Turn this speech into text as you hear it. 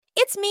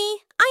It's me.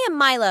 I am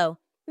Milo.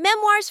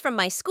 Memoirs from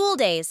my school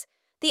days.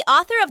 The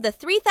author of the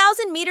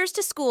 3,000 Meters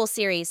to School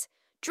series,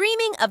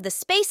 Dreaming of the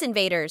Space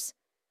Invaders.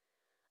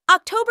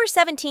 October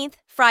 17th,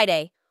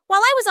 Friday.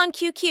 While I was on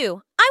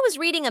QQ, I was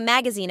reading a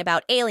magazine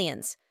about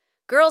aliens.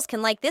 Girls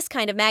can like this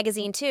kind of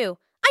magazine too.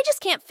 I just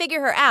can't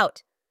figure her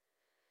out.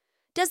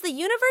 Does the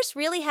universe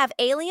really have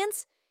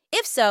aliens?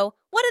 If so,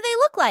 what do they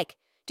look like?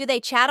 Do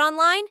they chat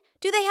online?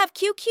 Do they have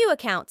QQ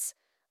accounts?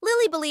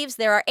 Lily believes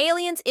there are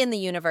aliens in the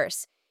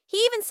universe. He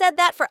even said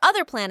that for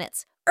other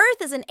planets.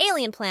 Earth is an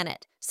alien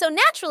planet, so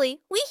naturally,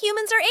 we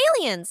humans are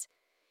aliens.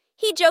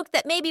 He joked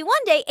that maybe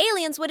one day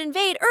aliens would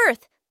invade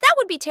Earth. That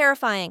would be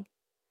terrifying.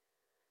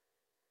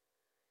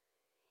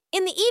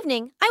 In the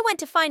evening, I went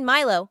to find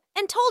Milo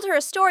and told her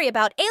a story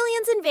about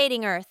aliens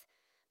invading Earth.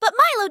 But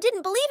Milo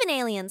didn't believe in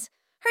aliens.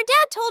 Her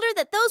dad told her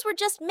that those were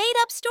just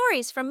made-up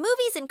stories from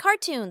movies and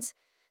cartoons.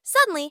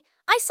 Suddenly,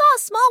 I saw a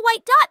small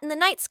white dot in the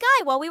night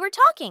sky while we were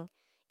talking.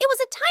 It was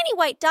a tiny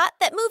white dot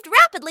that moved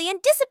rapidly and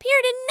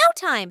disappeared in no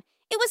time.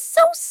 It was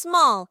so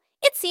small,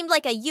 it seemed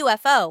like a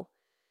UFO.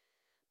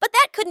 But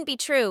that couldn't be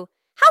true.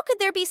 How could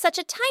there be such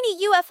a tiny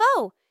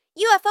UFO?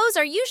 UFOs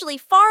are usually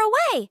far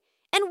away.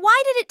 And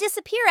why did it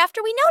disappear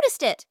after we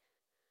noticed it?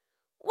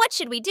 What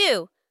should we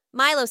do?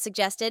 Milo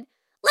suggested.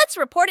 Let's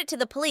report it to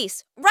the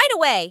police right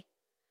away.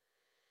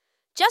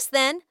 Just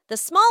then, the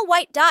small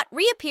white dot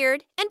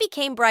reappeared and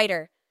became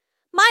brighter.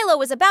 Milo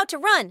was about to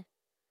run.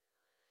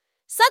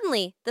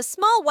 Suddenly, the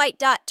small white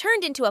dot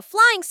turned into a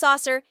flying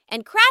saucer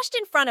and crashed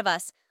in front of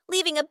us,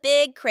 leaving a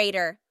big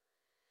crater.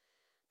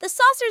 The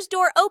saucer's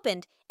door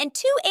opened, and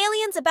two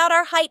aliens about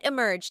our height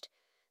emerged.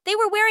 They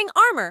were wearing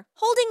armor,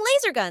 holding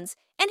laser guns,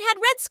 and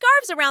had red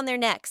scarves around their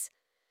necks.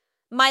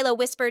 Milo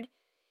whispered,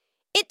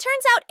 "It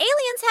turns out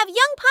aliens have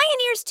young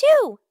pioneers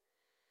too."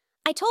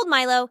 I told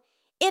Milo,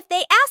 "If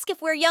they ask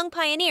if we're young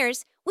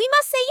pioneers, we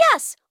must say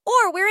yes,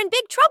 or we're in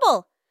big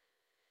trouble."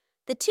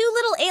 The two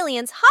little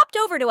aliens hopped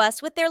over to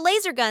us with their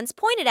laser guns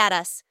pointed at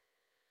us.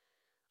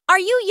 "Are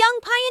you young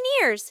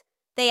pioneers?"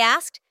 they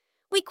asked.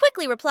 We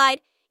quickly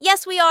replied,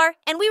 "Yes, we are,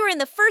 and we were in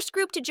the first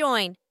group to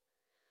join."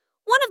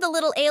 One of the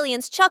little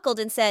aliens chuckled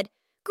and said,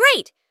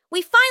 "Great!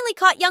 We finally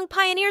caught young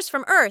pioneers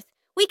from Earth.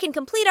 We can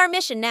complete our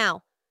mission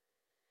now."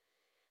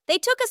 They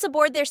took us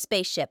aboard their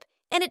spaceship,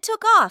 and it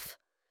took off.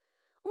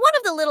 One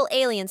of the little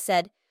aliens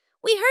said,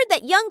 "We heard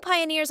that young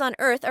pioneers on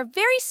Earth are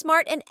very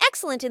smart and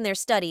excellent in their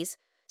studies,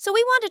 so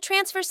we want to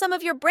transfer some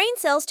of your brain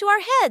cells to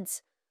our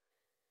heads."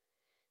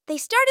 They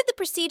started the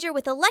procedure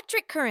with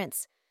electric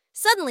currents.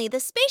 Suddenly, the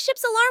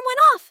spaceship's alarm went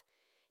off.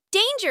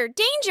 "Danger!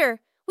 Danger!"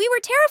 We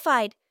were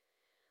terrified.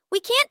 "We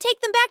can't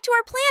take them back to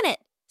our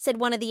planet," said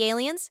one of the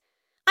aliens.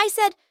 I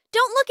said,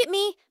 "Don't look at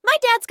me. My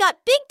dad's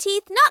got big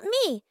teeth, not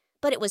me."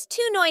 But it was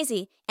too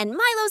noisy, and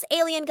Milo's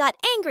alien got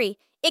angry,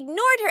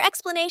 ignored her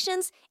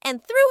explanations,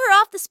 and threw her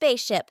off the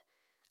spaceship.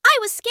 I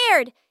was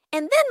scared,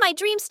 and then my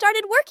dream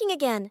started working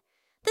again.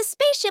 The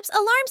spaceship's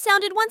alarm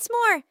sounded once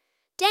more.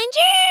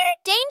 "Danger!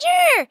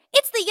 Danger!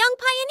 It's the young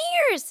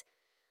pioneers!"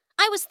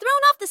 I was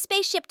thrown off the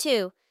spaceship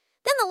too.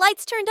 Then the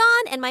lights turned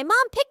on, and my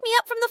mom picked me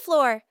up from the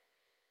floor.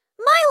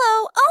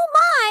 "Milo, oh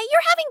my,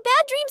 you're having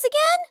bad dreams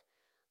again?"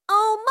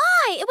 "Oh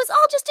my, it was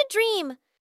all just a dream."